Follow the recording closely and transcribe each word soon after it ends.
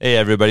Hey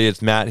everybody,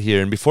 it's Matt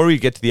here. And before we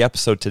get to the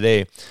episode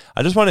today,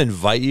 I just want to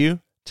invite you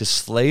to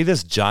slay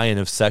this giant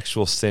of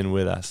sexual sin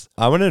with us.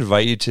 I want to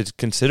invite you to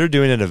consider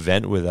doing an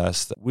event with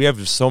us. We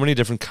have so many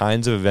different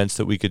kinds of events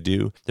that we could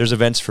do. There's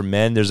events for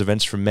men, there's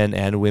events for men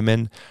and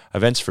women,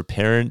 events for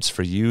parents,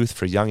 for youth,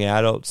 for young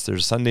adults.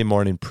 There's Sunday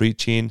morning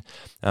preaching.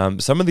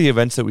 Some of the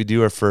events that we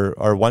do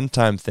are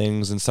one-time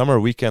things, and some are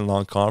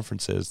weekend-long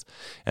conferences.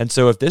 And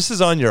so if this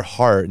is on your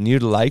heart and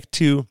you'd like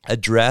to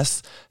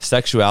address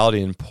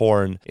sexuality and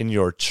porn in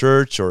your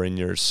church or in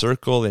your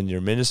circle, in your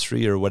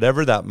ministry, or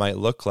whatever that might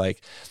look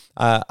like,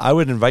 I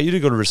would invite you to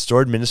go to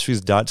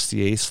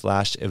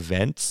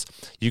restoredministries.ca/events.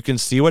 You can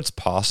see what's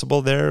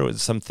possible there with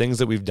some things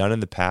that we've done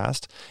in the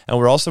past. And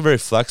we're also very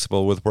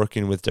flexible with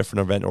working with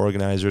different event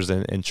organizers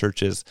and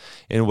churches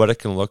in what it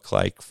can look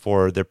like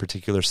for their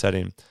particular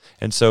setting.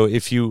 And so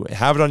if you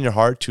have it on your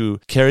heart to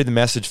carry the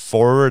message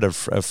forward of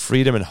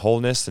freedom and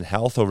wholeness and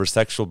health over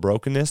sexual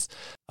brokenness,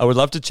 I would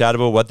love to chat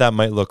about what that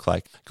might look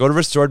like. Go to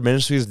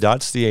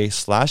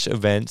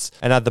restoredministries.ca/events,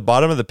 and at the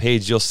bottom of the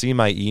page, you'll see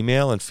my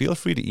email, and feel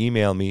free to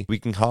email me. We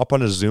can hop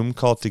on a Zoom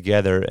call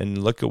together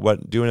and look at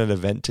what doing an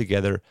event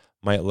together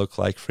might look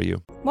like for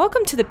you.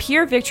 Welcome to the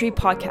Pure Victory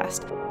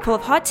Podcast, full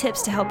of hot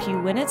tips to help you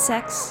win at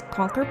sex,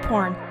 conquer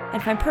porn,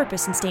 and find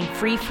purpose in staying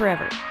free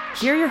forever.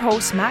 Here are your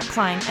hosts, Matt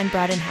Klein and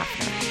Braden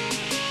Hafner.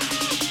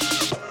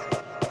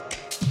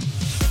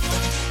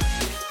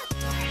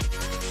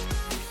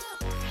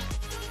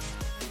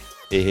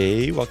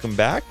 Hey, welcome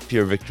back,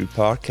 Pure Victory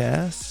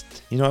Podcast.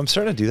 You know, I'm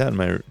starting to do that in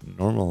my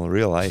normal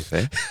real life,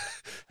 eh?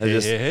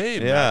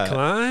 Matt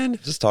Klein.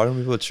 Just talking to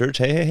people at church.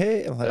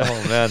 Hey. I'm like,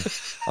 oh man,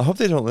 I hope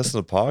they don't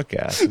listen to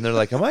podcasts. And they're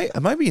like, am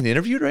I being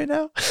interviewed right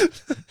now?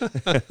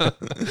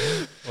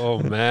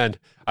 Oh man,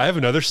 I have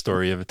another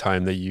story of a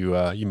time that you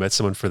met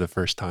someone for the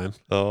first time.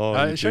 Oh,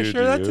 should I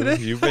share that today?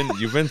 You've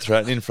been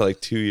threatening for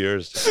like 2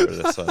 years to share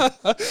this one.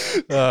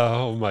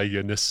 Oh my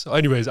goodness.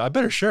 Anyways, I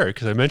better share it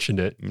because I mentioned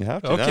it. You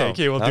have to.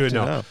 Okay, we'll do it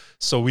now.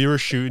 So we were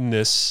shooting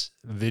this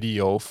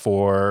video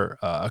for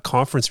a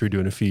conference we were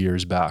doing a few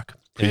years back.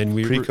 And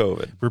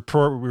pre-COVID. We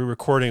were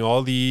recording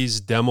all these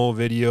demo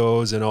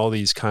videos and all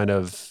these kind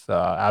of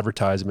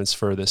advertisements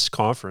for this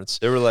conference.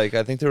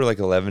 I think there were like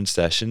 11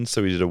 sessions.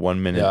 So we did a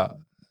 1 minute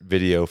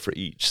video for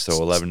each. So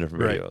 11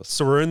 different videos. Right.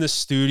 So we're in the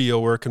studio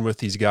working with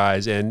these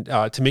guys. And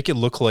to make it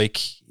look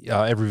like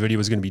every video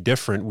was going to be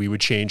different, we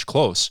would change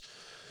clothes.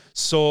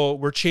 So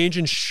we're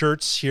changing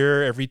shirts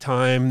here every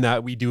time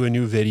that we do a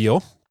new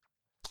video.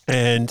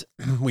 And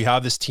we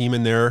have this team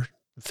in there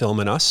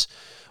filming us.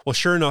 Well,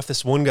 sure enough,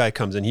 this one guy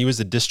comes in. He was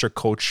the district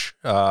coach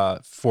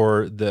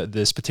for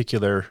this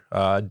particular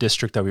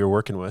district that we were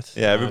working with.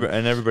 Yeah,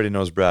 everybody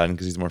knows Braden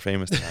because he's more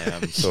famous than I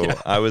am. So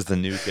yeah. I was the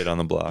new kid on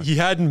the block. He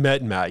hadn't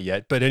met Matt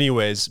yet. But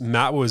anyways,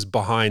 Matt was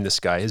behind this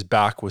guy. His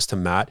back was to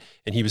Matt,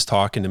 and he was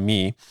talking to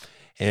me.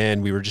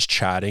 And we were just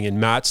chatting.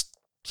 And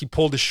he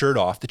pulled his shirt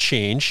off to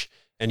change,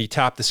 and he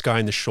tapped this guy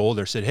in the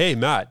shoulder, said, "Hey,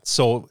 Matt."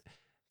 So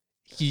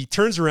he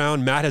turns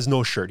around. Matt has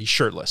no shirt. He's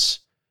shirtless.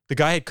 The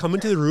guy had come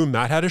into the room.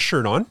 Matt had a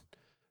shirt on.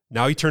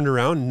 Now he turned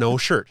around, no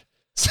shirt.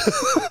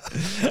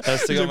 I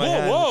stick out my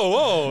hand.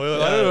 Whoa.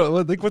 Yeah. I don't know.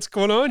 Like, what's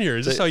going on here?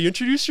 Is this how you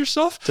introduce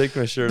yourself? Take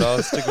my shirt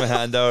off, stick my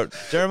hand out.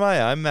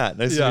 Jeremiah, I'm Matt.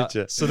 Nice to meet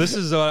you. So this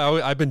is,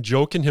 I've been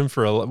joking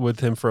with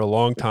him for a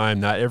long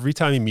time that every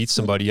time he meets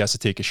somebody, he has to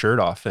take his shirt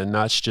off. And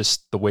that's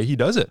just the way he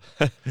does it.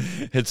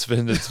 It's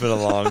been a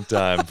long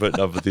time putting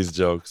up with these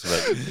jokes.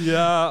 But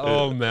yeah.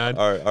 Oh man.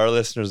 Our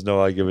listeners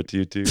know I give it to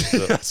you too.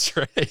 So. That's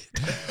right.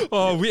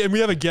 Oh, we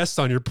have a guest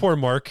on here. Poor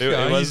Mark.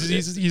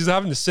 He's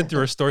having to sit through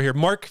our story here.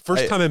 Mark,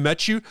 first time I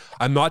met you,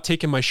 I'm not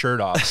taking my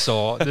shirt off,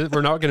 so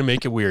we're not going to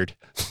make it weird.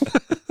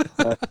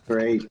 That's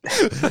great.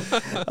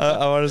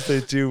 I want to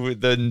say too,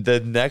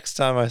 the next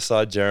time I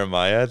saw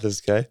Jeremiah,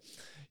 this guy,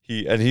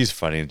 he's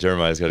funny.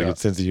 Jeremiah's got a good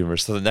sense of humor.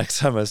 So the next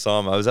time I saw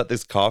him, I was at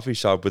this coffee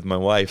shop with my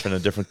wife and a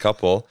different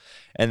couple.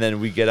 And then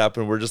we get up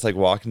and we're just like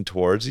walking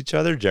towards each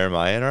other.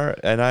 Jeremiah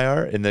and I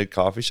are in the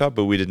coffee shop,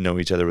 but we didn't know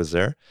each other was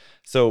there.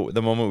 So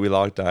the moment we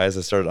locked eyes,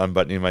 I started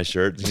unbuttoning my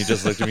shirt, and he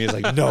just looked at me. He's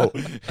like, "No,"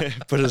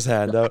 put his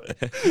hand out.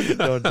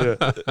 Don't do it.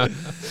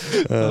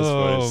 That's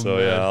funny. So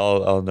man. Yeah,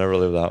 I'll never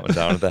live that one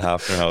down at the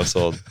Hafner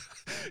household.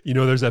 You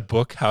know, there's that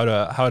book, How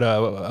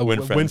to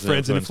Win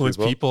Friends and Influence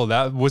People.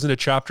 That wasn't a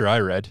chapter I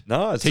read.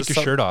 No, it's take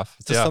your shirt off.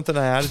 It's just something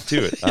I added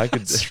to it. I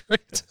could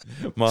right.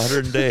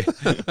 modern day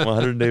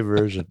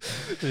version.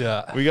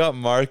 Yeah, we got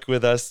Mark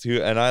with us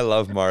too, and I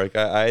love Mark.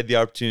 I had the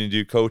opportunity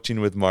to do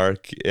coaching with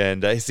Mark,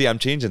 and I see I'm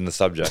changing the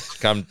subject.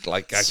 I'm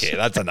like, okay,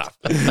 that's enough.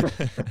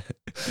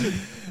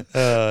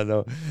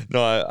 No,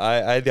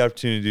 I had the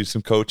opportunity to do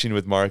some coaching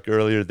with Mark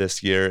earlier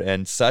this year,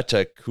 and such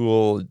a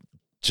cool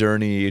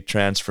journey,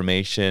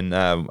 transformation.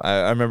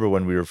 I remember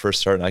when we were first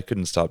starting, I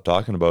couldn't stop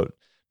talking about,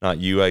 not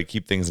you, I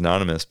keep things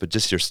anonymous, but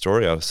just your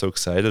story. I was so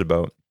excited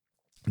about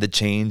the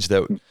change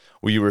that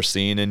we were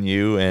seeing in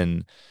you,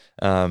 and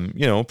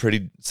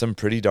some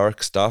pretty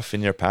dark stuff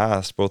in your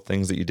past, both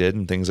things that you did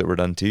and things that were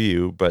done to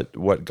you, but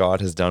what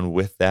God has done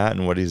with that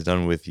and what he's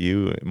done with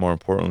you, more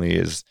importantly,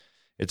 is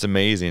it's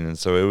amazing. And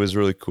so it was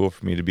really cool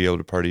for me to be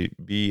able to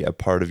be a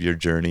part of your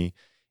journey.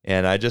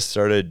 And I just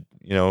started,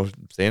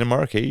 saying to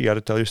Mark, hey, you got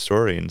to tell your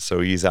story. And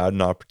so he's had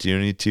an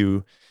opportunity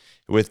to,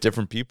 with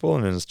different people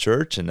and in his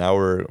church. And now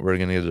we're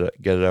going to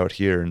get it out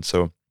here. And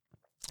so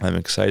I'm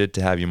excited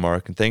to have you,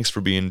 Mark. And thanks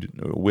for being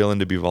willing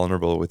to be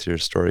vulnerable with your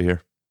story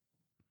here.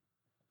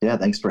 Yeah,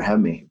 thanks for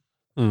having me.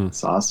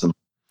 It's awesome.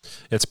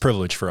 It's a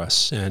privilege for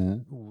us.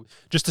 And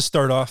just to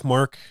start off,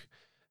 Mark,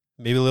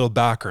 maybe a little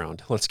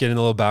background. Let's get in a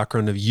little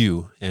background of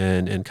you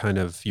and kind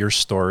of your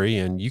story.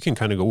 And you can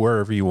kind of go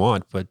wherever you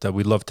want, but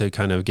we'd love to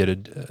kind of get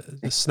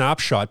a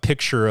snapshot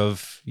picture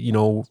of,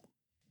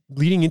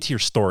 leading into your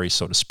story,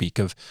 so to speak,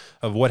 of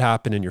what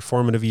happened in your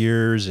formative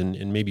years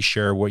and maybe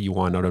share what you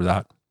want out of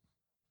that.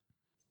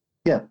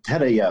 Yeah,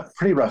 had a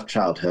pretty rough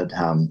childhood.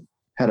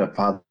 Had a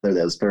father that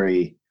was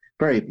very,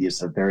 very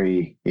abusive,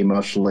 very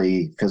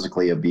emotionally,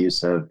 physically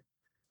abusive.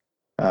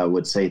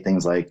 Would say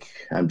things like,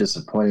 I'm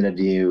disappointed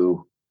in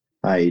you.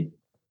 I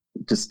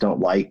just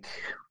don't like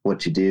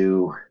what you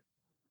do.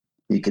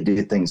 You could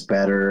do things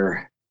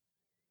better.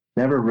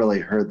 Never really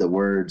heard the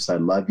words, I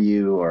love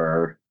you,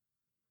 or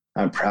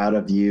I'm proud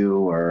of you,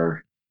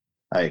 or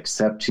I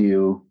accept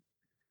you.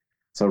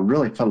 So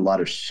really felt a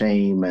lot of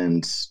shame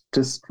and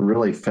just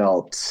really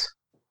felt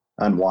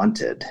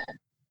unwanted.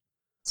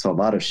 So a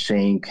lot of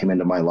shame came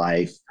into my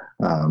life.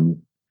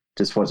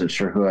 Just wasn't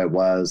sure who I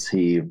was.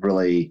 He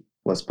really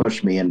was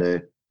pushing me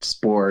into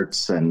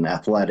sports and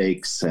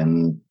athletics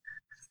and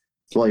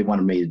really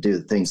wanted me to do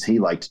the things he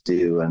liked to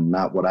do and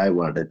not what I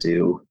wanted to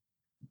do.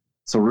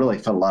 So really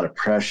felt a lot of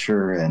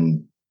pressure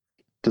and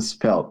just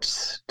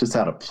felt just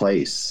out of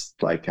place.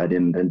 Like I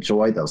didn't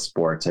enjoy those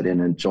sports. I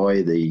didn't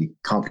enjoy the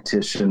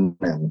competition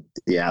and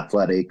the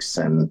athletics,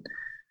 and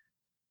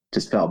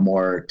just felt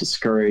more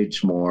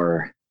discouraged,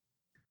 more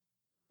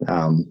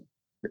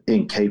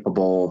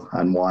incapable,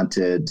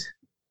 unwanted,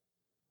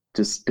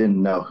 just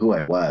didn't know who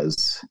I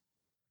was.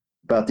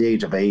 About the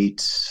age of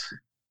 8,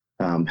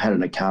 had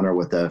an encounter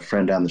with a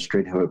friend down the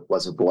street who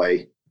was a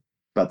boy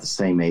about the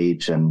same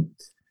age, and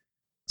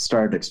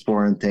started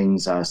exploring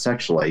things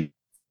sexually,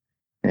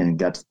 and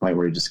got to the point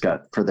where he just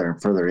got further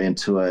and further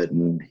into it,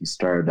 and he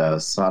started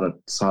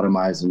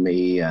sodomizing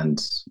me and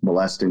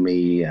molesting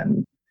me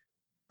and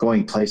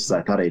going places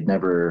I thought I'd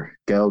never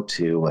go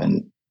to.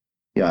 And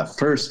at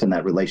first in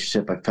that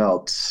relationship, I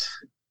felt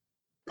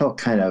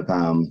kind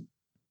of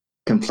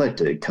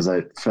conflicted, because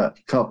I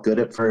felt good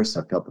at first.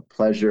 I felt the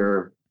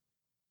pleasure,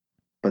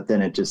 but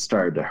then it just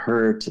started to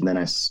hurt, and then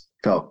I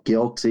felt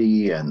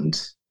guilty, and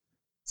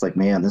it's like,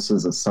 man, this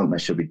isn't something I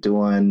should be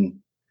doing.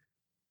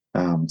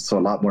 So a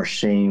lot more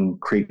shame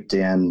creeped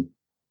in.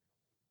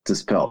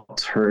 Just felt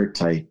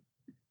hurt. I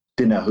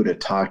didn't know who to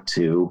talk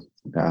to.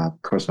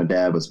 Of course, my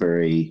dad was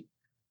very,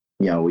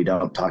 we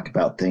don't talk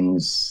about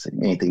things,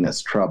 anything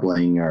that's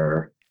troubling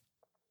or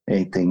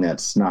anything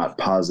that's not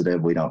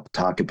positive. We don't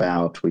talk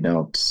about. We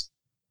don't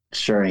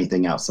share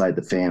anything outside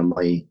the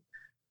family.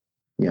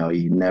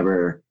 You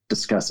never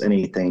discuss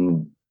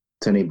anything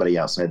to anybody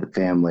outside the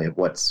family of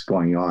what's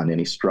going on,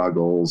 any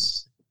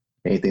struggles,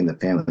 anything in the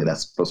family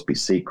that's supposed to be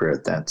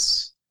secret.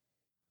 That's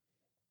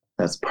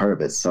part of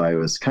it. So I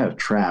was kind of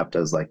trapped. I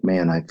was like,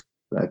 man, I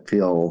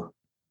feel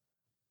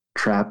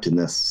trapped in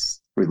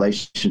this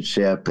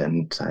relationship,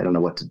 and I don't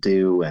know what to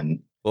do. And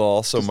well,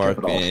 also, Mark,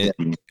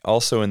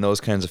 also in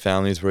those kinds of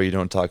families where you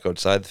don't talk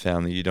outside the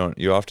family,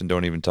 you often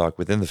don't even talk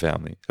within the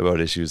family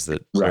about issues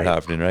that are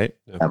happening, right?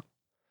 Yeah.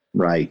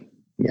 Right.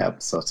 Yeah.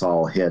 So it's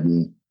all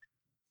hidden.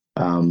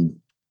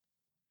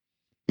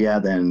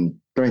 Then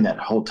during that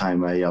whole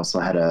time, I also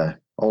had a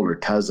older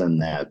cousin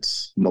that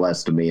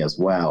molested me as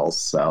well.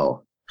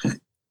 So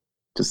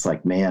just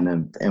like,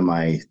 man, am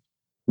I,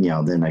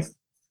 then I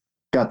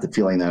got the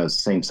feeling that I was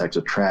same-sex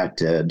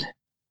attracted.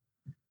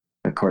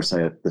 Of course,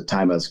 at the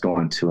time I was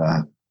going to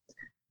a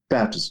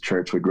Baptist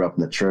church. We grew up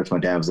in the church. My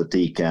dad was a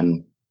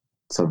deacon,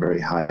 so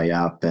very high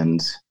up.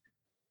 And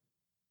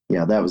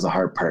that was the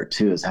hard part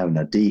too, is having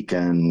a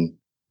deacon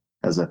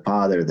as a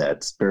father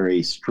that's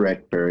very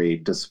strict, very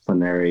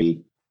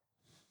disciplinary.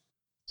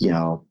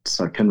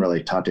 So I couldn't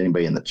really talk to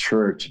anybody in the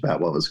church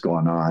about what was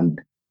going on.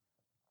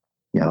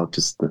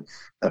 Just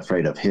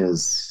afraid of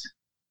his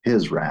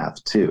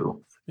wrath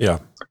too. Yeah.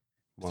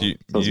 Well, it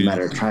doesn't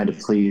matter trying to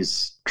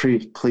please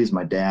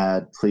my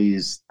dad,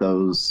 please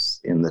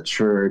those in the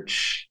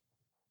church.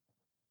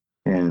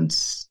 And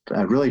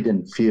I really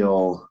didn't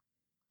feel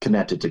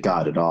connected to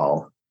God at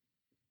all.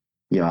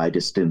 I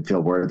just didn't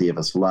feel worthy of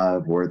his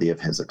love, worthy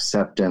of his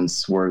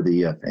acceptance,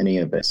 worthy of any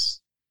of this.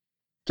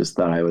 Just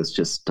thought I was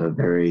just a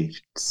very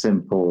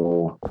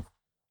sinful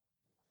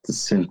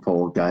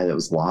guy that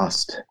was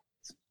lost.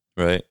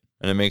 Right.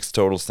 And it makes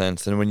total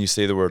sense. And when you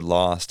say the word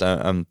lost,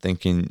 I'm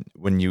thinking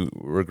when you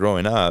were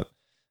growing up,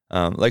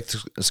 like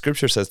the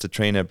scripture says to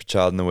train up a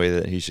child in the way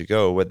that he should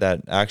go, what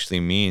that actually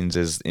means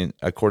is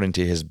according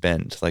to his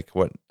bent, like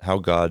how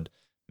God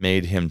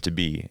made him to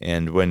be.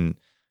 And when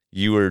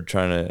you were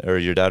or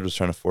your dad was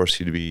trying to force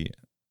you to be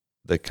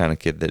the kind of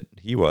kid that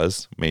he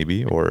was,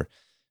 maybe, or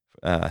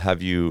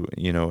have you,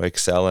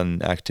 excel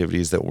in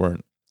activities that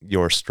weren't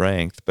your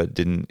strength, but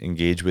didn't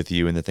engage with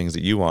you in the things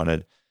that you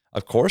wanted,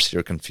 of course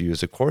you're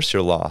confused. Of course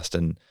you're lost.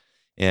 And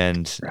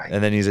Right.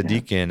 then he's a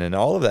deacon and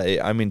all of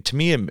that. I mean, to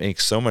me, it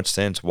makes so much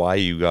sense why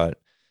you got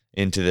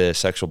into the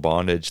sexual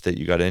bondage that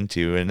you got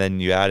into. And then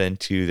you add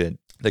into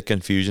the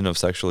confusion of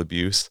sexual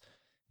abuse.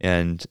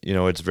 And,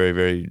 it's very,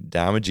 very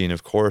damaging,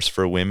 of course,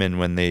 for women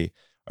when they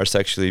are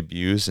sexually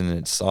abused, and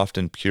it's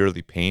often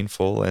purely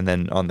painful. And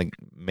then on the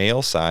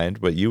male side,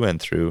 what you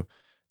went through,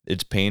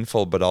 it's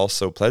painful, but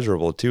also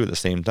pleasurable too at the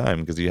same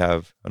time, because you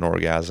have an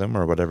orgasm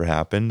or whatever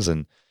happens.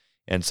 And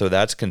so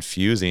that's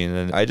confusing.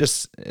 And I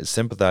just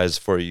sympathize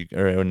for you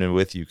or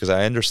with you, because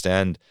I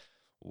understand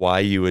why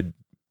you would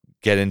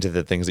get into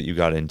the things that you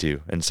got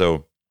into. And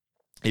so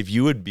if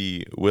you would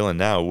be willing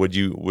now, would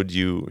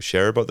you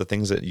share about the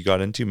things that you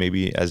got into,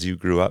 maybe as you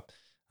grew up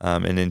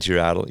and into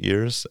your adult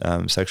years,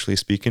 sexually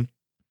speaking?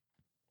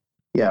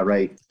 Yeah,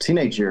 right.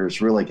 Teenage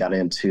years really got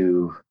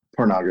into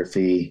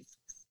pornography,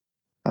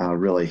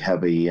 really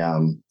heavy.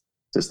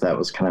 Just that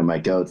was kind of my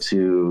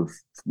go-to.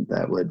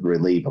 That would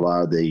relieve a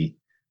lot of the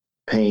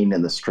pain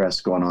and the stress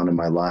going on in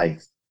my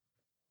life,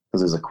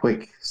 because it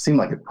seemed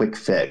like a quick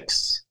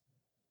fix.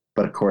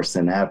 But of course,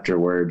 then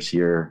afterwards,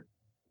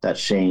 that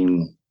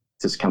shame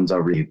just comes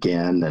over you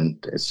again,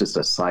 and it's just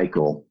a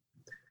cycle.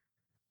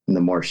 And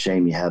the more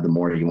shame you have, the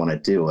more you want to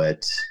do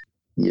it.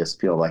 You just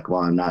feel like,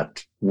 well, I'm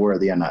not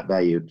worthy, I'm not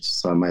valued,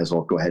 so I might as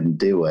well go ahead and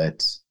do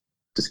it.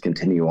 Just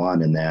continue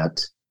on in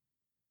that.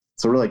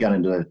 So really got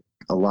into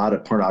a lot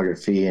of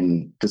pornography,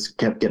 and just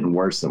kept getting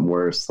worse and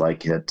worse. I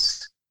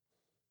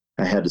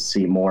had to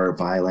see more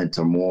violent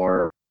or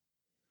more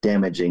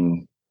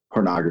damaging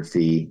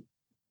pornography.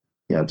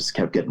 Just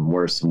kept getting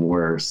worse and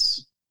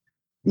worse.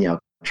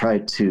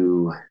 Tried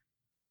to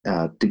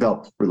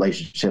develop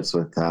relationships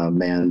with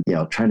men,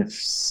 trying to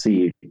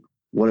see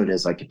what it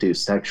is I could do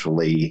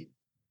sexually,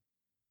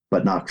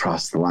 but not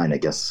cross the line, I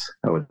guess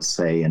I would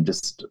say, and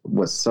just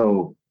was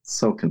so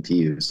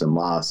confused and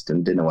lost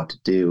and didn't know what to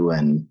do.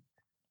 And,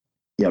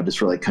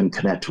 just really couldn't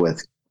connect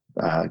with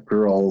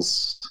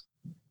girls.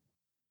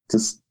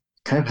 Just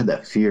kind of had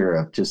that fear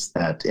of just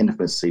that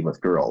intimacy with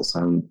girls.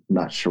 I'm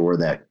not sure where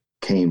that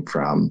came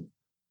from,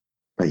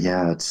 but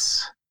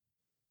just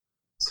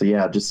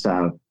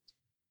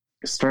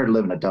started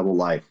living a double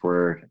life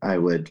where I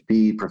would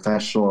be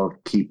professional,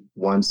 keep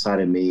one side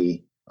of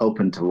me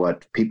open to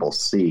what people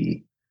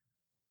see.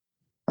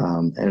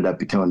 Ended up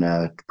becoming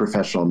a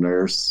professional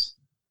nurse.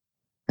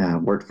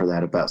 Worked for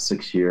that about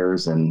 6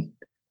 years, and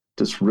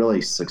just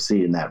really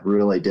succeeded in that.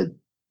 Really did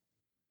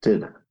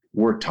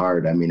worked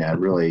hard. I mean, I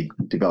really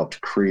developed a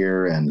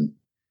career,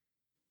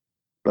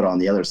 but on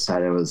the other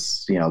side, I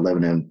was,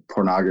 living in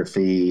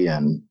pornography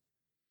and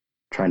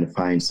trying to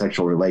find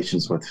sexual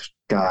relations with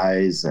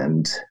guys,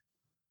 and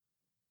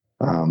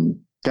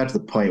got to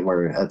the point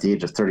where at the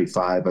age of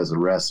 35, I was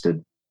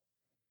arrested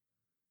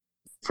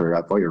for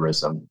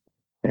voyeurism,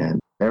 and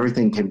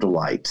everything came to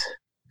light.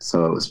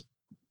 So it was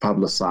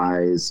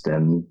publicized,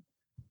 and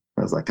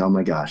I was like, oh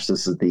my gosh,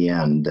 this is the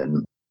end.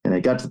 And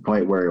it got to the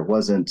point where it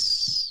wasn't,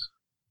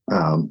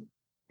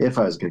 if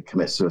I was going to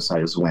commit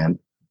suicide is when.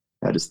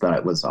 I just thought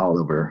it was all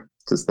over.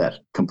 Just that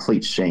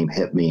complete shame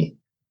hit me.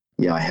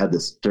 I had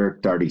this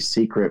dirty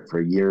secret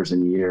for years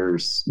and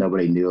years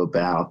nobody knew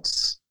about.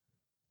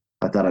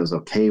 I thought I was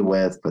okay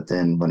with, but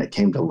then when it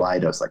came to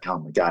light, I was like, oh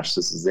my gosh,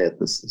 this is it.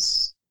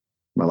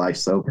 My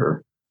life's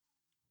over.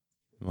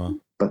 Wow.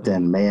 But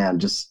then, man,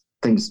 just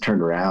things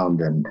turned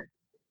around, and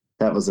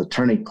that was a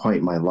turning point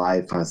in my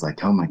life. I was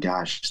like, oh my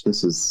gosh,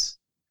 this is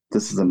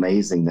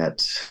amazing that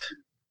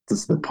this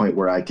is the point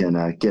where I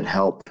can get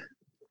help,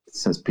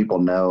 since people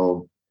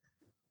know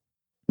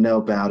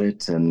about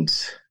it, and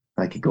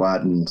I could go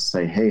out and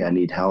say, hey, I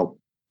need help.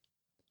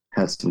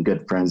 Have some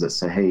good friends that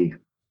say, hey,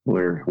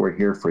 we're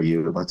here for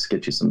you. Let's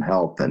get you some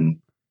help. And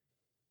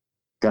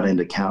got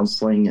into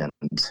counseling.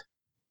 And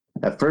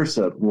at first,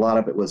 a lot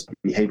of it was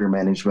behavior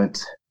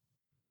management,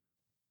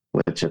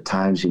 which at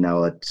times,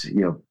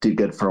 do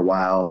good for a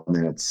while. And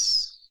then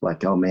it's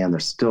like, oh man,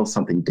 there's still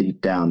something deep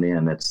down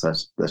in. It's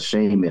the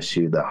shame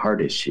issue, the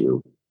heart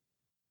issue.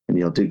 And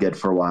you'll do good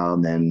for a while,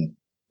 and then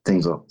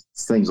things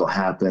will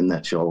happen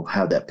that you'll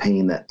have that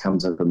pain that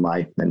comes up in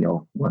life. Then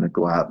you'll want to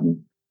go out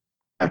and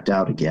act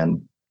out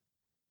again.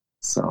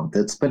 So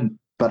it's been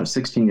about a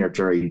 16-year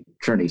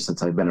journey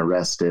since I've been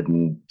arrested,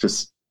 and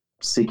just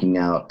seeking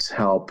out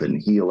help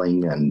and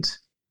healing. And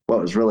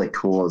what was really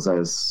cool is I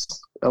was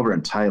over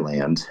in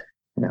Thailand,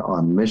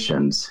 on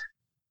missions,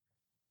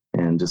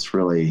 and just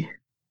really,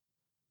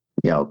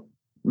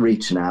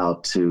 reaching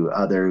out to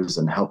others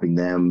and helping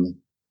them.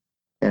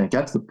 And it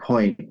got to the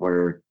point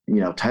where,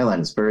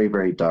 Thailand is very,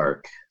 very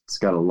dark. It's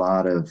got a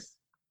lot of,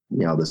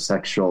 the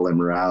sexual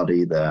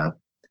immorality, the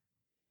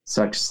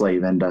sex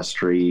slave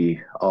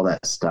industry, all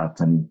that stuff.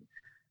 And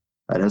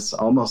I just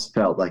almost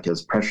felt like it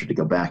was pressure to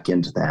go back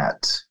into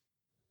that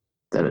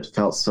it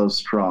felt so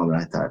strong.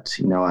 And I thought,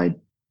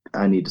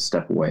 I need to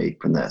step away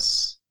from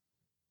this,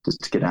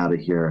 just to get out of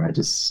here.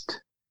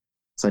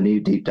 So I knew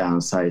deep down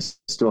inside, I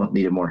still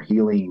needed more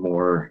healing,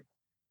 more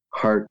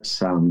heart,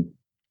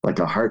 like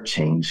a heart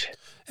change.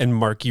 And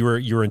Mark, you were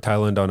in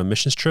Thailand on a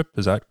missions trip.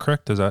 Is that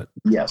correct? Is that?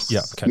 Yes.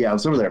 Yeah. Okay. Yeah. I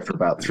was over there for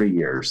about 3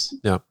 years.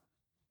 Yeah.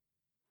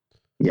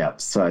 Yeah.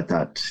 So I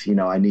thought,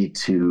 I need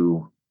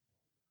to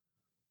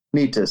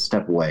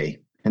step away.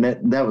 And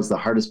that was the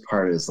hardest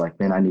part, is like,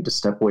 man, I need to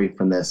step away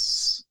from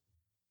this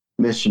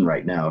mission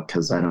right now,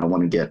 because I don't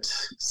want to get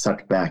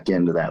sucked back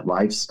into that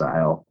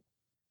lifestyle,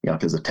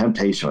 because the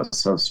temptation was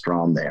so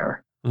strong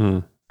there.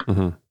 Mm-hmm.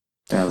 And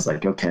I was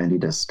like, okay, I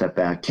need to step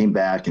back. Came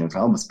back and I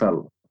almost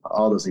felt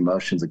all those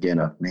emotions again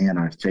of, man,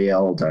 I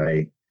failed.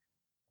 I,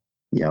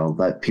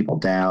 let people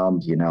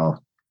down,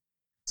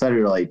 So I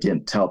really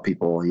didn't tell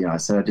people, I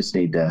said, I just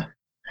need to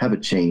have a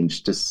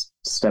change, just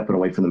stepping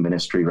away from the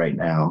ministry right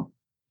now.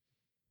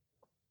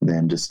 And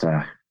then just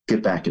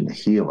get back into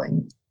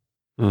healing,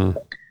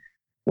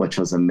 which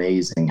was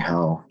amazing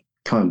how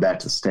coming back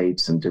to the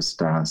States and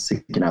just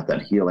seeking out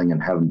that healing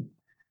and having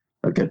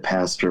a good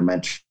pastor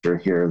mentor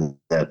here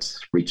that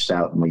reached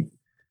out and we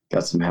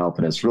got some help.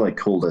 And it's really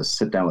cool to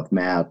sit down with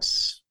Matt,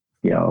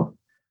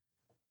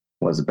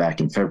 was it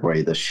back in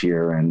February this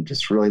year, and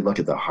just really look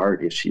at the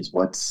heart issues.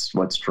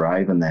 What's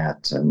driving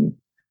that? And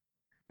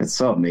it's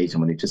so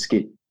amazing when you just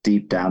get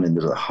deep down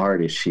into the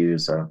heart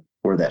issues of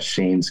where that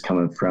shame's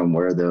coming from,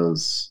 where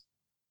those,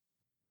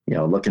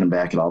 looking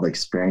back at all the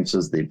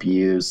experiences, the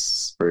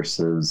abuse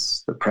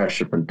versus the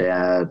pressure from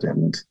dad,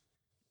 and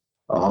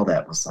all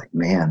that was like,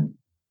 man,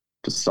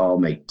 just all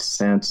made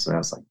sense. And I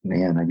was like,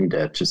 man, I need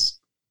to just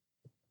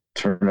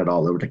turn it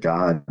all over to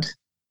God.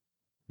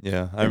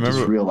 Yeah, I remember.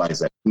 Just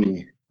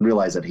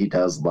realize that He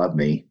does love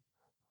me,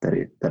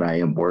 that I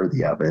am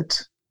worthy of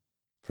it.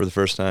 For the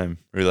first time,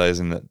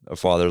 realizing that a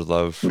father's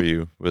love for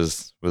you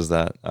was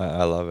that.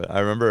 I love it. I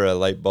remember a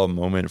light bulb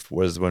moment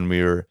was when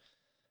we were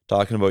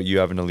talking about you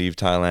having to leave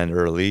Thailand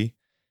early,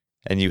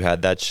 and you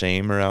had that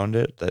shame around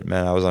it. That,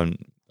 man, I was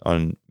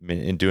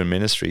in doing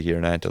ministry here,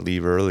 and I had to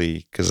leave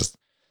early because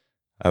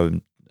I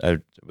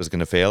was going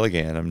to fail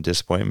again. I'm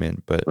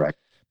disappointment, but right.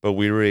 But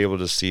we were able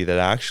to see that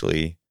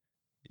actually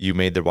you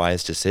made the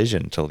wise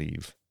decision to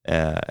leave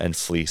and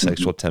flee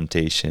sexual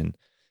temptation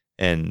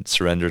and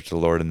surrender to the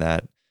Lord in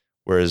that,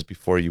 whereas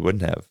before you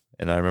wouldn't have.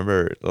 And I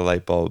remember the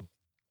light bulb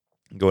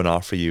going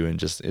off for you, and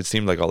just, it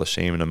seemed like all the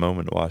shame in a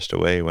moment washed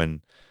away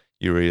when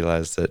you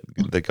realized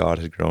that God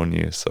had grown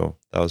you. So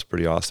that was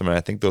pretty awesome. And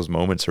I think those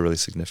moments are really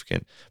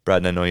significant.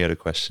 Brad, I know you had a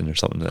question or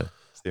something to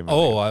say.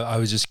 I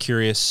was just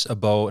curious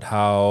about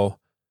how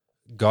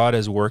God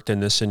has worked in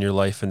this in your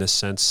life, in the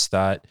sense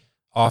that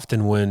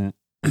often when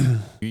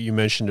you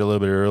mentioned a little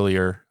bit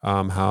earlier,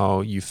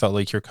 how you felt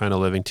like you're kind of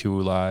living two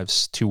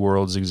lives, two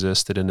worlds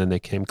existed, and then they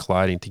came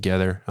colliding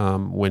together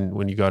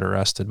when you got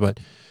arrested. But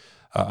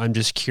I'm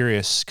just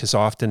curious, because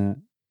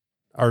often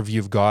our view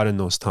of God in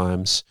those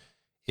times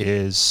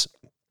is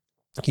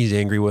He's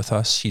angry with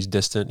us, He's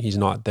distant, He's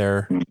not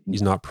there,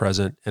 He's not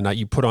present. And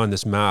you put on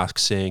this mask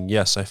saying,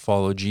 yes, I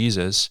follow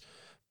Jesus,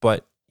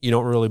 but you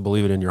don't really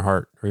believe it in your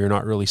heart, or you're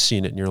not really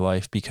seeing it in your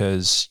life,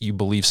 because you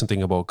believe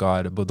something about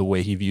God, about the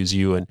way He views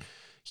you, and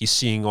He's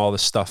seeing all the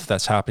stuff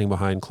that's happening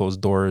behind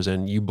closed doors,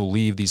 and you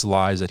believe these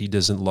lies that He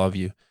doesn't love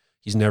you.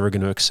 He's never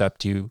going to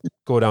accept you.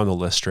 Go down the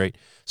list, right?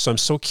 So I'm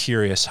so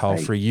curious how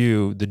for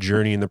you, the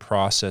journey and the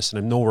process,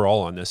 and I know we're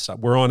all on this,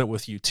 we're on it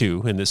with you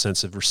too, in the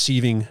sense of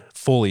receiving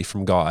fully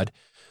from God.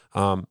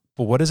 But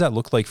what does that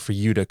look like for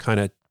you to kind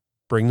of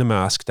bring the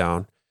mask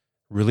down,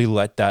 really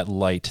let that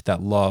light,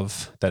 that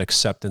love, that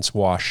acceptance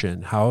wash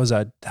in? How has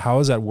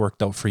that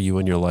worked out for you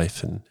in your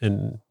life?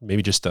 And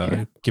maybe just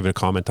give it a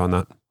comment on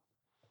that.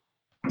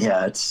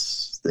 Yeah,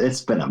 it's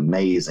been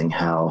amazing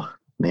how,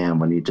 man,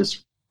 when you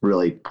just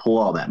really pull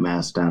all that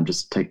mask down,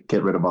 just to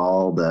get rid of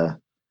all the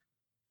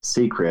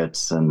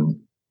secrets and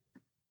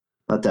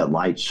let that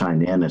light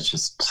shine in, it's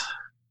just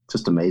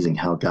amazing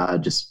how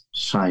God just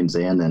shines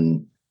in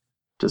and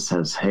just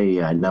says,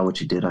 hey, I know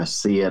what you did. I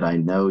see it. I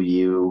know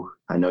you.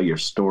 I know your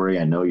story.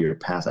 I know your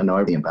past. I know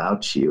everything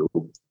about you.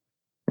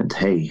 And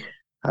hey,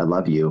 I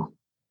love you.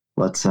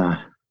 Let's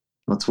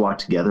walk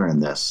together in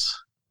this.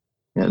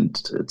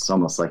 And it's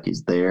almost like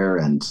He's there,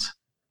 and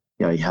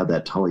you have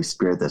that Holy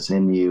Spirit that's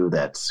in you,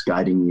 that's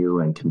guiding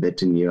you and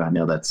convicting you. I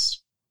know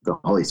the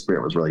Holy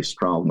Spirit was really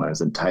strong when I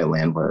was in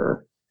Thailand,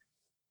 where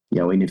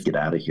we need to get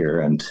out of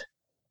here and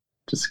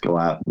just go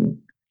out and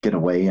get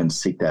away and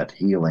seek that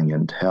healing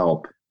and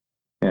help.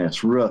 And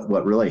it's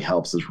what really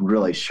helps is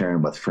really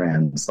sharing with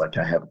friends. Like,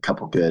 I have a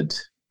couple good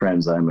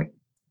friends that I'm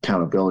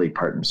accountability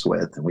partners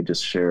with, and we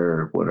just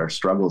share what our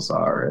struggles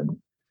are and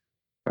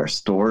our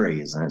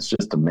stories. And it's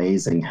just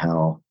amazing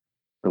how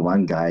the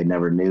one guy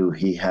never knew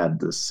he had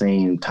the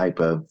same type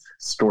of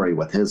story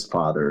with his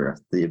father,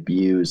 the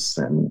abuse,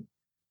 and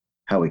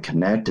how we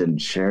connected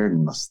and shared,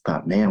 and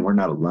thought, man, we're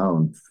not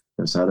alone.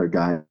 There's other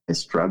guys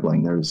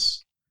struggling.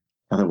 There's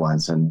other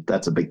ones. And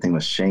that's a big thing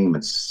with shame.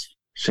 It's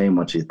shame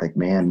once you think,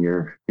 man,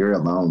 you're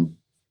alone.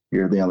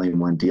 You're the only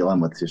one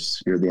dealing with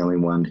this. You're the only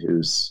one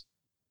who's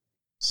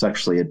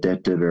sexually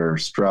addicted or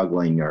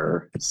struggling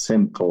or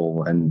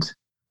sinful, and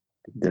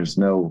there's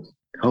no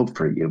hope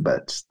for you.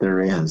 But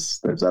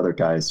there's other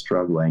guys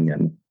struggling,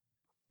 and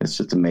it's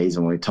just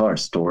amazing when we tell our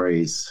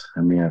stories.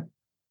 I mean, I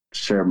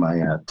shared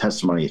my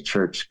testimony at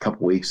church a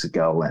couple weeks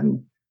ago,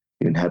 and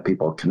even had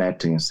people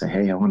connecting and say,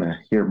 "Hey, I want to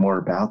hear more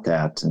about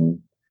that." And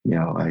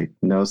I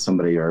know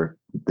somebody or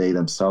they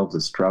themselves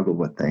have struggled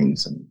with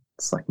things, and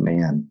it's like,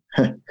 man,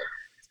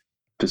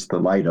 just the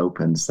light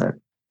opens that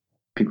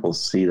people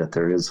see that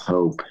there is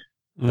hope.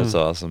 That's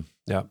awesome.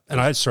 Yeah. And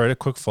a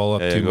quick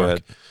follow-up too, go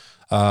Mark.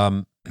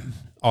 Ahead.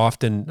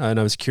 Often, and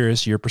I was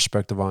curious your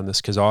perspective on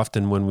this, because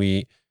often when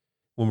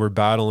we're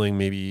battling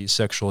maybe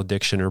sexual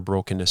addiction or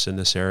brokenness in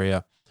this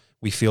area,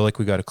 we feel like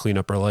we got to clean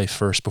up our life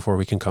first before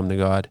we can come to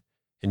God.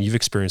 And you've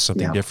experienced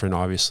something different,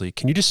 obviously.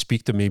 Can you just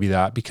speak to maybe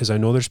that? Because I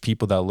know there's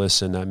people that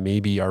listen that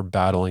maybe are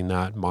battling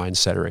that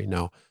mindset right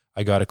now.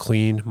 I got to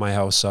clean my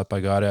house up. I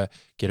got to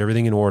get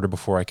everything in order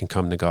before I can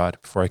come to God,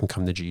 before I can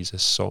come to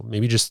Jesus. So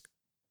maybe just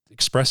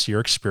express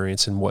your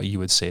experience and what you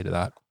would say to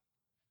that.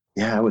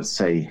 Yeah, I would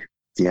say,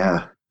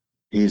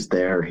 he's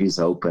there. He's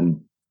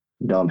open.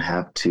 You don't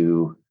have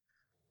to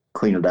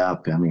clean it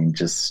up. I mean,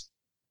 just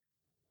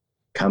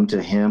come to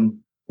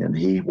him and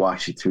he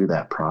walks you through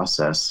that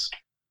process.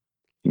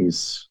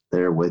 He's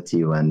there with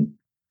you. And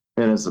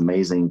it is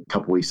amazing. A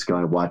couple weeks ago,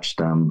 I watched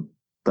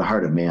The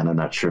Heart of Man. I'm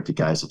not sure if you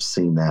guys have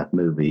seen that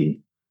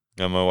movie.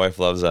 Yeah, my wife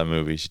loves that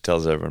movie. She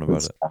tells everyone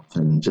about it.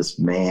 And just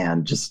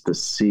to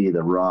see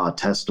the raw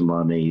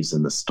testimonies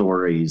and the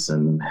stories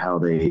and how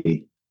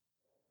they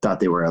thought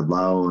they were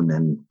alone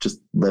and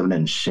just living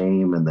in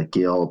shame and the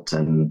guilt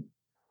and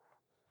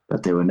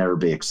that they would never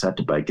be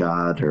accepted by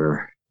God,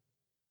 or,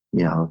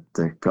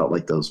 they felt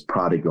like those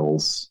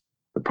prodigals,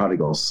 the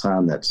prodigal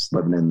son that's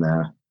living in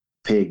the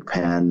pig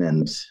pen.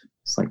 And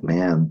it's like,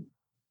 man,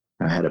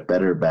 I had it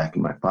better back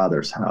in my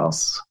father's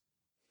house.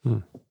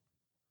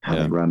 How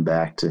they run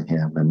back to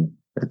him. And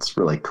it's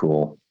really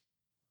cool.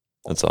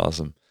 That's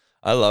awesome.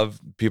 I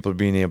love people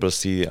being able to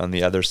see on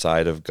the other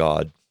side of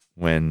God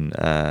when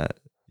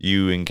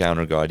you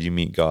encounter God, you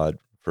meet God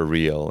for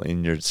real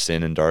in your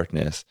sin and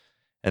darkness.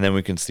 And then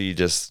we can see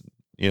just,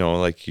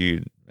 like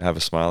you have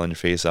a smile on your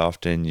face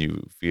often,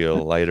 you feel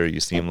lighter, you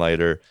seem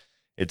lighter.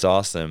 It's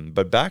awesome.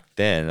 But back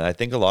then, I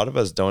think a lot of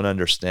us don't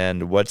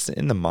understand what's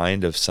in the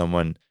mind of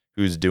someone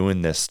who's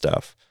doing this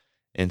stuff.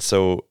 And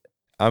so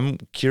I'm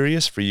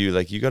curious for you,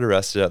 like you got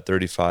arrested at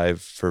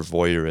 35 for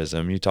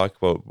voyeurism. You talk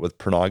about with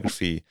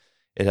pornography,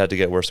 it had to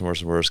get worse and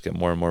worse and worse, get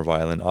more and more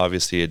violent.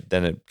 Obviously,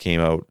 then it came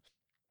out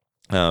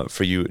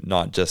for you,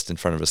 not just in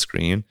front of a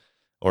screen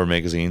or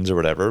magazines or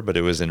whatever, but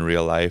it was in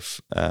real life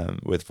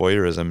with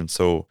voyeurism. And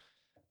so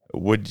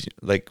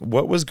what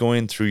was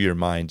going through your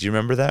mind? Do you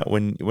remember that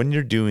when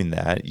you're doing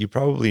that, you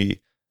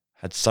probably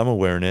had some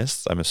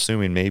awareness, I'm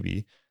assuming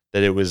maybe,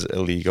 that it was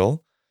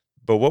illegal,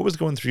 but what was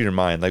going through your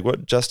mind? Like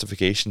what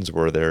justifications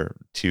were there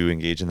to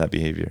engage in that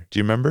behavior? Do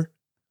you remember?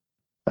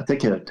 I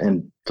think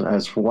and I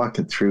was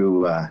walking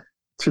through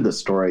the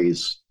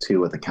stories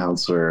too with a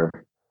counselor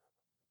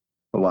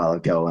a while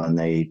ago, and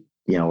they,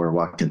 were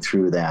walking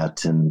through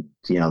that, and,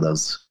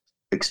 those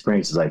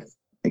experiences I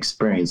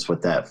experienced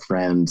with that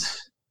friend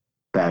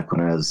back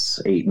when I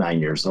was 8, 9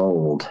 years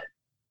old.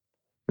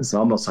 It's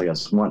almost like I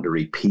was wanting to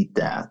repeat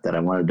that I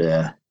wanted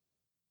to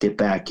get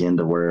back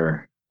into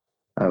where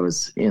I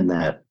was in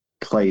that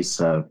place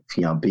of,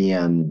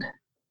 being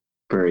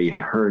very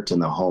hurt in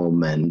the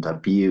home and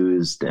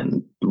abused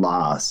and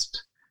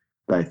lost,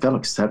 that I felt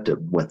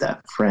accepted with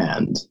that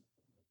friend.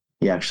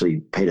 He actually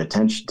paid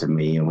attention to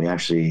me and we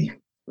actually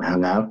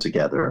hung out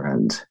together,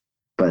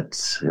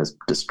 but it was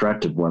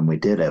destructive when we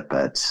did it,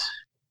 but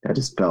I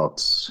just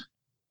felt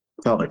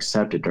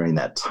accepted during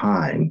that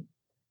time.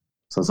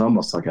 So it's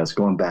almost like I was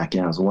going back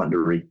in, I was wanting to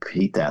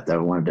repeat that I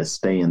wanted to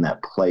stay in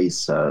that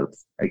place of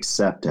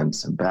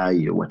acceptance and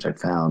value, which I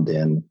found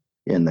in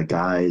the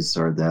guys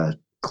or the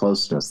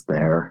closeness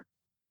there.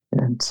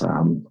 And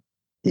so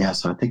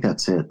I think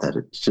that's it, that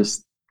it's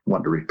just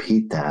wanted to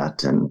repeat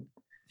that. And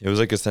it was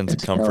like a sense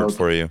of comfort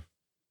for you.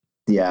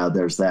 Yeah,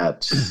 there's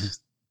that.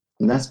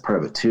 And that's part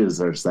of it too, is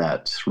there's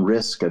that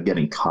risk of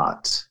getting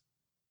caught.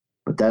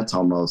 But that's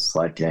almost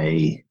like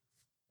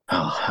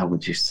how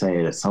would you say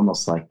it? It's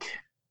almost like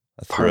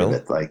a thrill. Part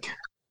of it, like,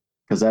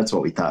 because that's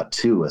what we thought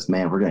too, was,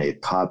 man, we're going to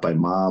get caught by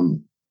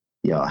mom,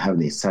 having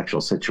these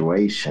sexual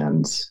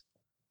situations,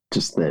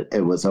 just that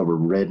it was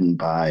overridden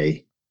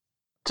by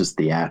just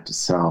the act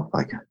itself.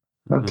 Like,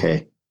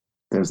 okay,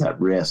 there's that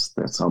risk.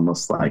 That's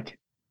almost like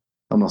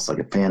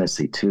a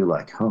fantasy too.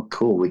 Like, oh,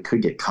 cool, we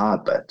could get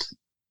caught, but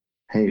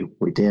hey,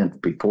 we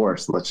didn't before,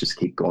 so let's just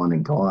keep going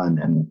and going.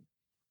 And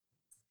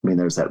I mean,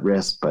 there's that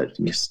risk, but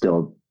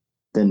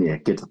then you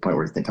get to the point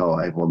where you think, oh,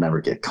 I will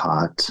never get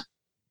caught,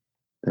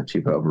 that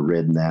you've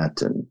overridden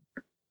that. And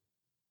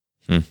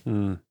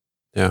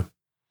yeah.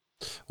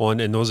 Well,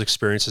 and those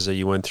experiences that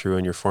you went through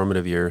in your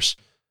formative years,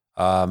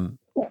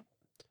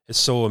 it's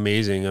so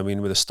amazing. I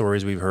mean, with the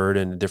stories we've heard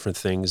and different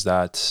things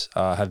that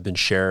have been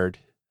shared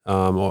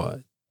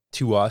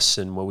to us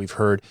and what we've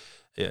heard,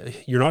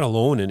 you're not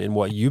alone in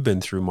what you've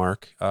been through,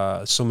 Mark.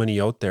 So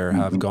many out there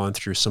have gone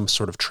through some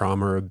sort of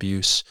trauma or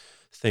abuse,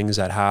 things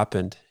that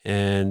happened,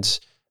 and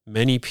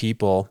many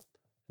people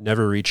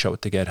never reach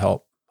out to get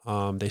help.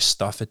 They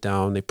stuff it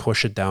down, they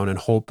push it down and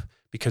hope,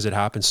 because it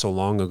happened so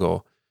long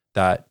ago,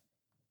 that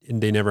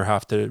they never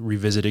have to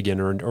revisit again,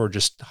 or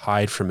just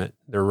hide from it.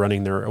 They're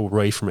running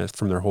away from it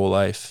from their whole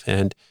life.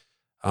 And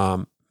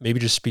maybe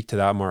just speak to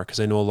that, Mark, because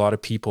I know a lot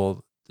of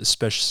people,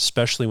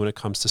 especially when it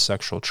comes to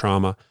sexual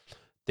trauma,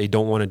 they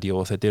don't want to deal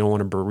with it. They don't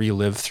want to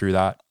relive through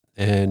that.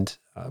 And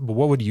but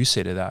what would you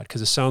say to that?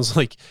 Because it sounds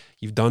like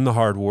you've done the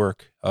hard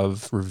work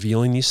of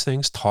revealing these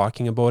things,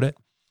 talking about it,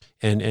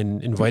 and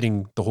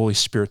inviting the Holy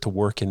Spirit to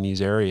work in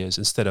these areas,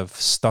 instead of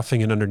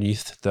stuffing it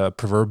underneath the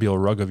proverbial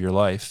rug of your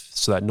life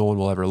so that no one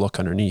will ever look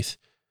underneath.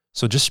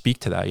 So just speak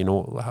to that.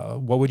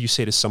 What would you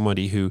say to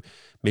somebody who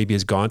maybe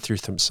has gone through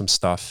some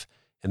stuff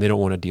and they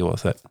don't want to deal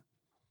with it?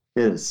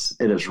 It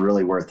is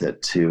really worth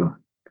it to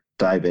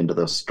dive into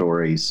those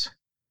stories.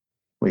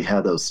 We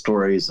have those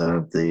stories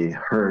of the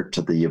hurt,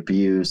 of the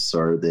abuse,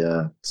 or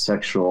the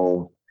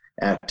sexual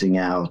acting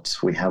out.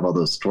 We have all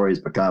those stories,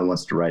 but God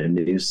wants to write a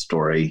new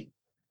story,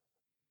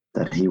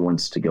 that he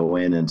wants to go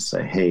in and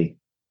say, hey,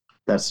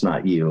 that's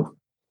not you.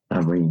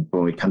 I mean,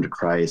 when we come to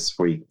Christ,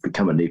 we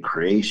become a new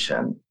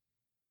creation.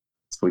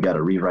 So we got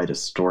to rewrite a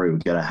story. We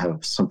got to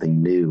have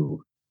something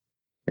new.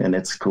 And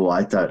it's cool.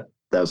 I thought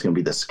that was going to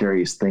be the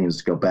scariest thing, is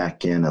to go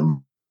back in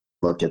and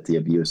look at the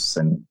abuse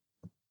and,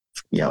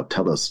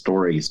 tell those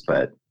stories.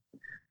 But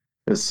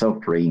it was so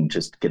freeing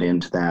just to get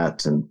into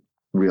that and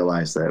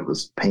realize that it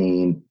was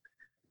pain.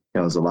 It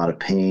was a lot of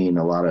pain,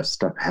 a lot of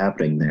stuff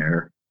happening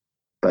there.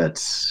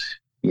 But,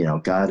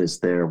 God is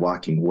there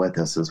walking with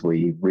us as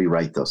we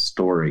rewrite those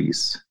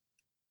stories.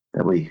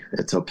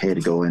 It's okay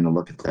to go in and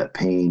look at that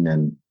pain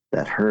and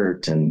that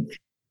hurt, and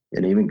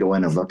even go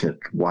in and look at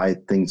why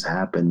things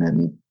happen,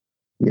 and,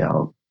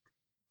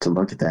 to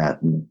look at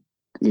that and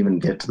even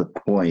get to the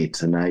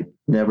point. And I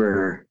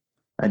never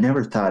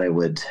thought I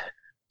would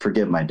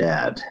forgive my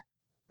dad.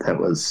 That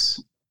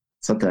was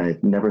something I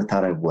never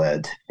thought I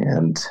would.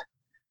 And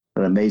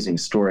an amazing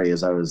story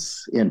is, I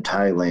was in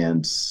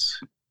Thailand,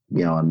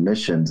 on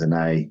missions, and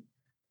I,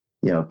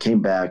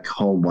 came back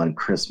home one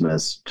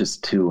Christmas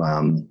just to,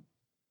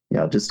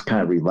 just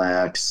kind of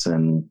relax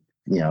and,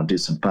 do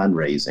some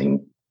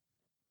fundraising.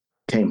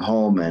 Came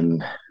home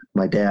and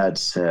my dad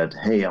said,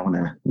 hey, I want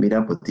to meet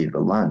up with you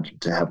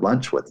to have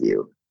lunch with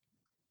you.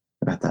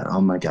 And I thought,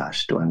 oh my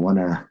gosh, do I want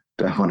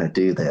to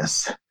do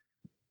this?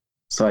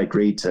 So I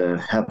agreed to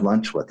have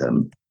lunch with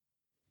him.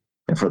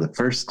 And for the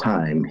first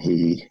time,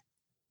 he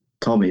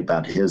told me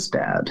about his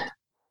dad.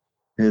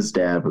 His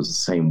dad was the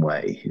same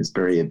way. He's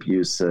very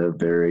abusive,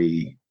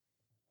 very,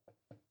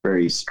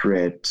 very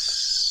strict,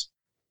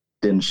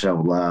 didn't show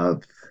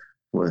love,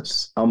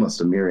 was almost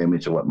a mirror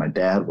image of what my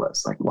dad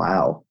was. Like,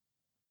 wow.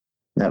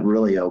 That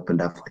really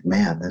opened up, like,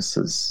 man,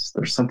 there's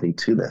something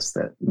to this,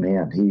 that,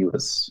 man, he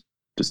was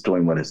just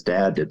doing what his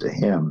dad did to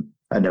him.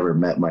 I never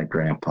met my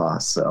grandpa,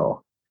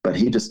 but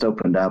he just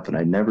opened up, and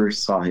I never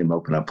saw him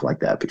open up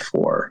like that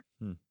before.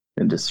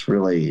 And just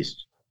really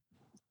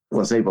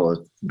was able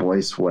to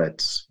voice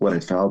what I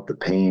felt, the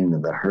pain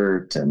and the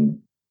hurt. And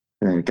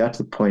it got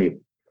to the point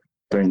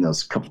during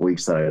those couple of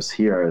weeks that I was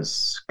here,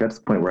 got to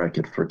the point where I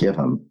could forgive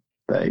him.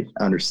 I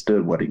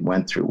understood what he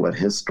went through, what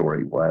his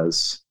story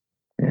was.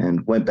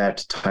 And went back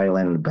to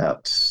Thailand, and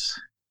about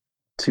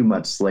 2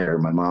 months later,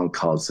 my mom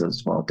called and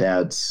says, well,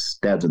 dad's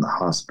in the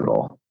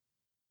hospital.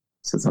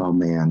 Says, oh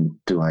man,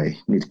 do I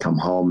need to come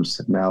home? I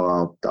said,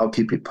 no, I'll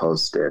keep you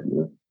posted.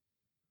 And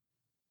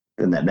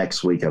then that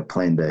next week I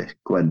planned to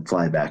go ahead and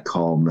fly back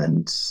home.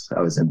 And I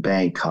was in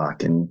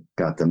Bangkok and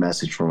got the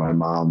message from my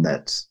mom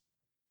that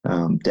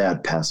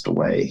dad passed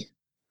away.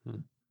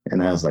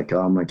 And I was like,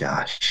 oh my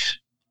gosh.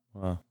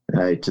 Wow.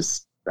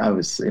 I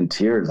was in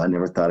tears. I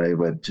never thought I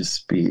would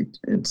just be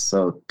in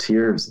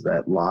tears of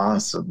that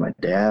loss of my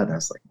dad. I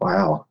was like,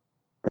 wow,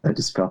 I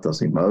just felt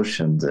those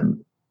emotions.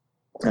 And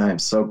I'm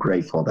so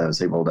grateful that I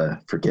was able to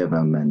forgive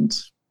him and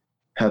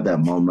have that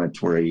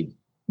moment where he,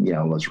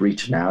 was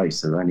reaching out. He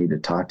said, I need to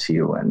talk to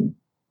you. And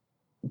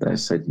I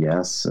said,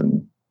 yes.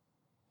 And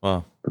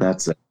wow,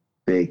 that's a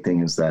big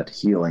thing, is that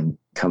healing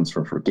comes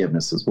from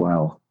forgiveness as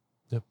well.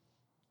 Yep.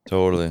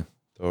 Totally.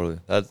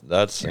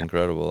 That's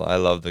incredible. I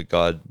love that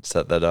God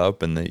set that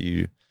up, and that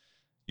you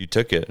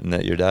took it, and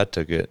that your dad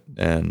took it.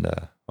 And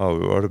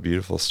what a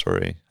beautiful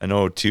story. I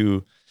know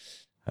too,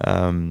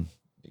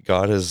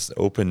 God has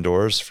opened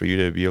doors for you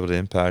to be able to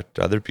impact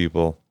other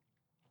people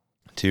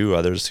too,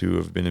 others who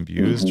have been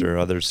abused, or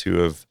others who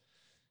have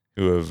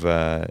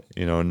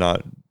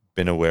not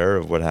been aware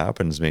of what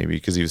happens, maybe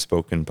because you've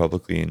spoken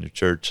publicly in your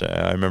church.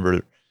 I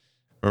remember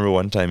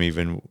one time,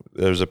 even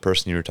there was a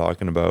person you were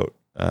talking about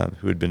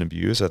who had been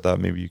abused. I thought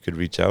maybe you could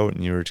reach out,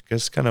 and you were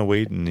just kind of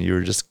waiting.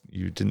 You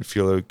didn't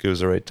feel like it was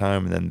the right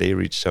time, and then they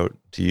reached out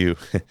to you.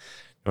 You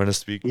want to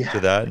speak to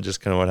that and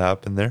just kind of what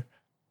happened there?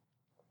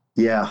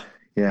 Yeah.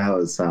 It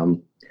was, I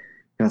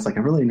was like,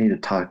 I really need to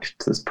talk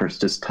to this person,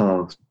 just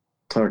tell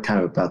her kind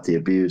of about the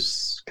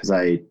abuse, because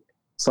I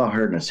saw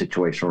her in a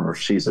situation where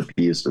she's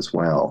abused as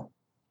well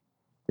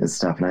and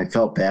stuff. And I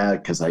felt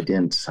bad because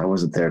I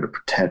wasn't there to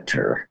protect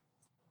her.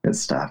 and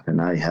stuff.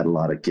 And I had a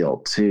lot of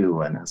guilt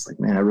too. And I was like,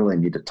 man, I really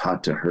need to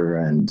talk to her,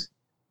 and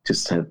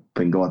just have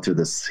been going through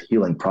this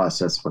healing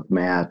process with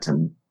Matt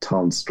and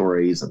telling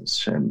stories,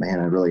 and man,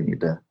 I really need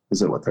to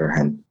visit with her.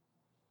 And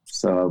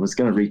so I was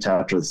going to reach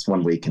out to her this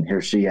one week, and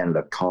here she ended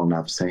up calling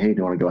up, saying, hey, do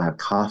you want to go have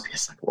coffee?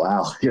 It's like,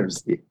 wow,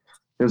 here's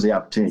the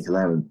opportunity, because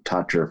I haven't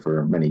talked to her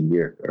for many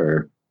years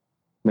or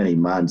many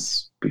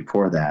months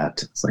before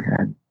that. It's like,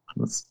 hey,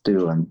 let's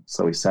do. And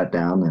so we sat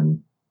down and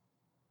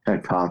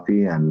had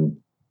coffee, and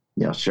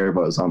shared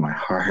what was on my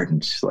heart.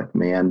 And she's like,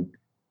 man,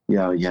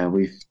 yeah,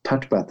 we've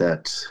talked about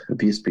that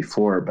abuse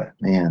before, but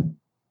man,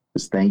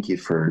 just thank you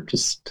for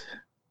just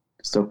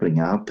opening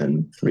up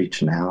and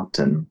reaching out.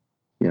 And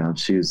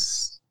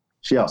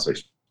she also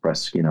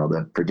expressed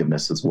the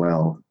forgiveness as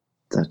well,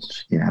 that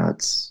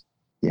it's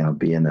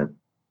being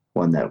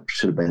one that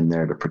should have been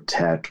there to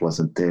protect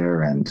wasn't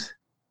there, and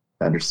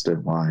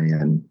understood why.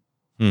 And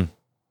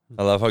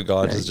I love how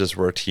God has just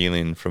worked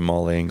healing from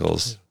all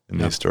angles in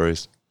these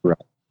stories.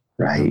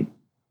 Right.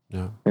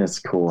 Yeah. And it's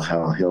cool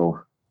how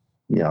he'll,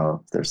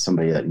 if there's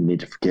somebody that you need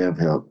to forgive,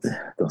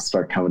 they'll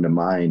start coming to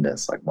mind.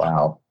 It's like,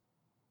 wow.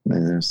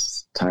 And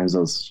there's times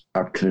those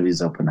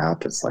opportunities open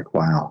up. It's like,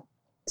 wow,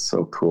 it's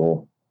so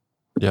cool.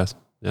 Yes,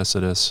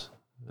 it is.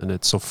 And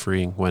it's so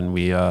freeing when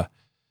we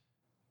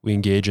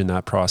engage in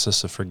that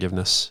process of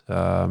forgiveness,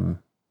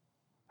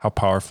 how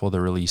powerful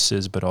the release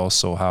is, but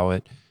also how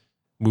it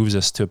moves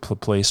us to a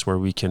place where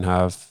we can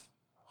have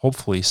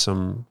hopefully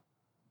some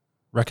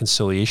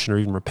reconciliation or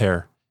even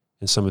repair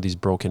in some of these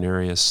broken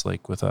areas,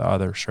 like with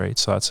others, right?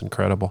 So that's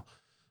incredible.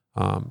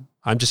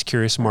 I'm just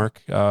curious,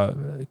 Mark,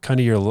 kind of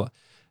your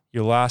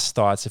last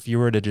thoughts. If you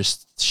were to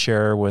just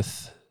share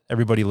with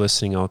everybody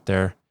listening out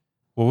there,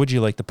 what would you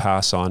like to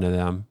pass on to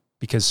them?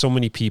 Because so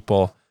many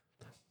people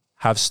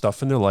have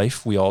stuff in their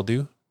life, we all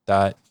do,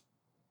 that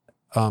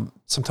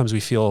sometimes we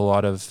feel a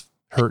lot of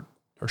hurt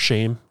or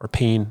shame or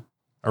pain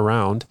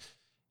around,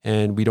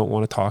 and we don't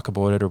want to talk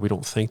about it, or we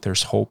don't think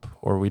there's hope,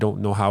 or we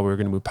don't know how we're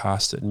going to move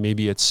past it. And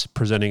maybe it's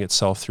presenting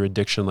itself through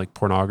addiction like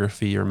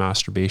pornography or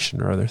masturbation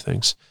or other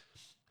things.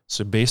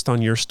 So based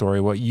on your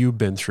story, what you've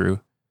been through,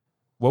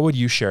 what would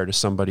you share to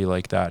somebody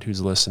like that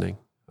who's listening?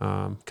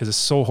 Because it's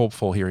so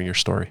hopeful hearing your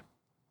story.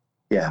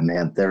 Yeah,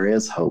 man, there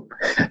is hope.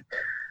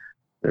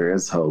 There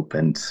is hope.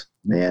 And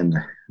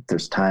man,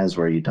 there's times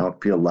where you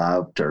don't feel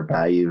loved or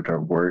valued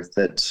or worth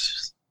it.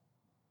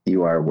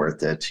 You are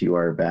worth it. You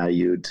are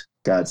valued.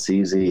 God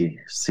sees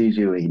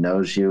you. He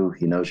knows you.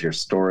 He knows your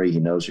story. He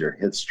knows your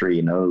history.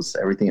 He knows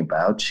everything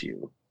about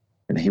you.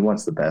 And he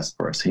wants the best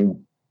for us. He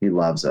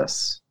loves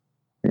us.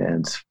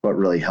 And what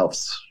really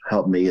helped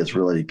me is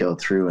really to go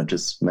through and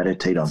just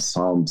meditate on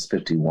Psalms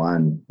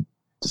 51.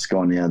 Just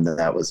going in,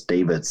 that was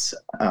David's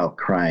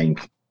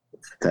outcrying,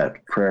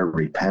 that prayer of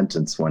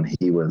repentance when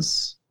he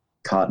was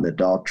caught in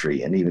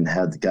adultery and even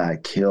had the guy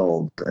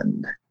killed,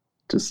 and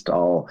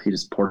he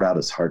just poured out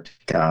his heart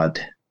to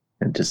God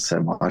and just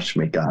said, wash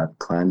me, God,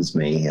 cleanse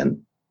me.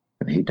 And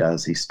he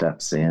does, he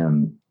steps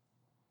in.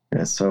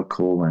 And it's so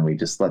cool when we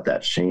just let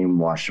that shame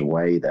wash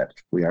away, that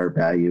we are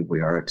valued,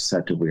 we are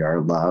accepted, we are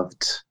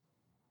loved.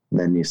 And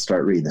then you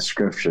start reading the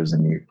scriptures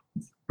and you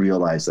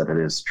realize that it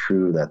is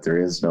true, that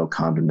there is no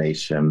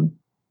condemnation,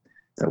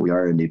 that we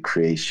are a new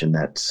creation,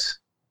 that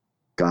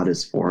God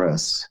is for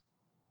us,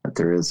 that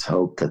there is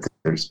hope, that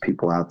there's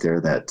people out there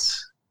that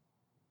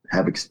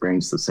have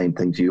experienced the same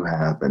things you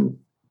have, and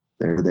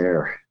they're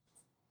there.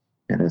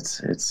 And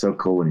it's so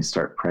cool when you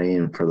start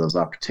praying for those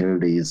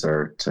opportunities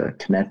or to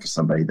connect with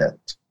somebody, that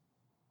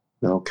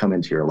they'll come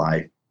into your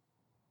life.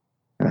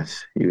 And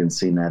I've even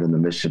seen that in the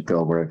mission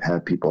field, where I've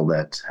had people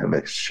that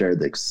have shared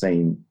the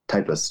same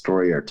type of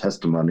story or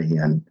testimony,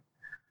 and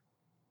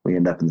we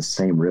end up in the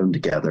same room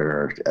together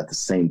or at the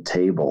same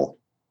table,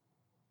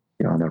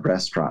 in a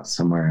restaurant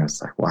somewhere. And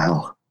it's like,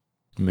 wow.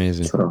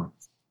 Amazing. So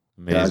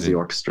God's the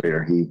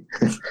orchestrator.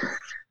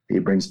 He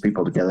brings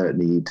people together that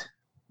need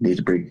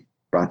to be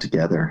brought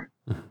together.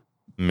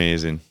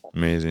 Amazing.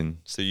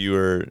 So you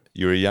were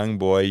a young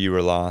boy, you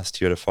were lost,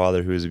 you had a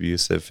father who was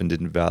abusive and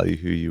didn't value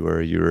who you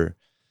were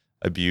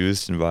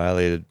abused and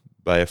violated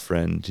by a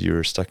friend, you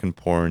were stuck in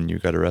porn, you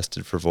got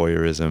arrested for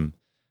voyeurism,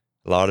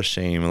 a lot of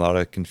shame, a lot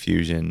of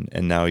confusion,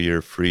 and now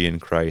you're free in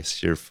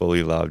Christ, you're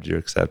fully loved, you're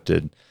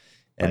accepted.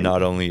 And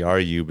not only are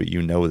you, but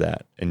you know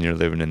that, and you're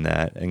living in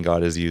that, and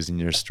God is using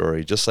your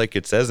story. Just like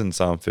it says in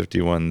Psalm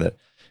 51, that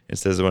it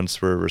says,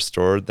 once we're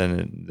restored,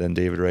 then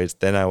David writes,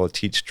 then I will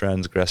teach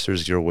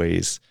transgressors your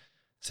ways.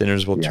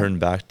 Sinners will turn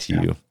back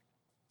to you.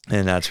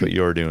 And that's what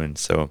you're doing.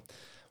 So,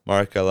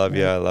 Mark, I love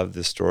you. I love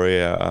this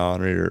story. I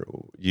honor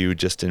you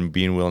just in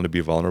being willing to be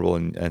vulnerable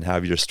and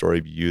have your story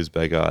be used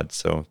by God.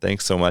 So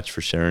thanks so much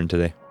for sharing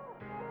today.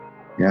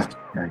 Yeah.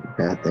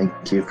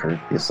 Thank you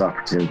for this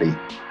opportunity.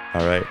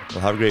 All right.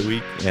 Well, have a great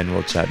week, and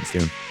we'll chat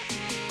soon.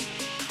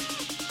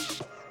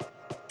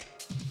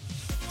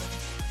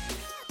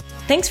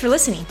 Thanks for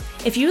listening.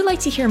 If you would like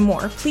to hear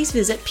more, please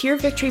visit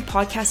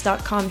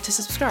purevictorypodcast.com to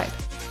subscribe.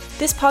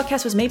 This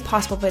podcast was made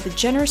possible by the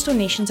generous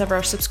donations of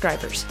our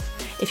subscribers.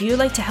 If you would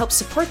like to help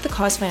support the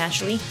cause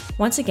financially,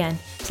 once again,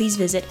 please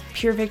visit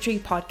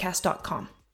purevictorypodcast.com.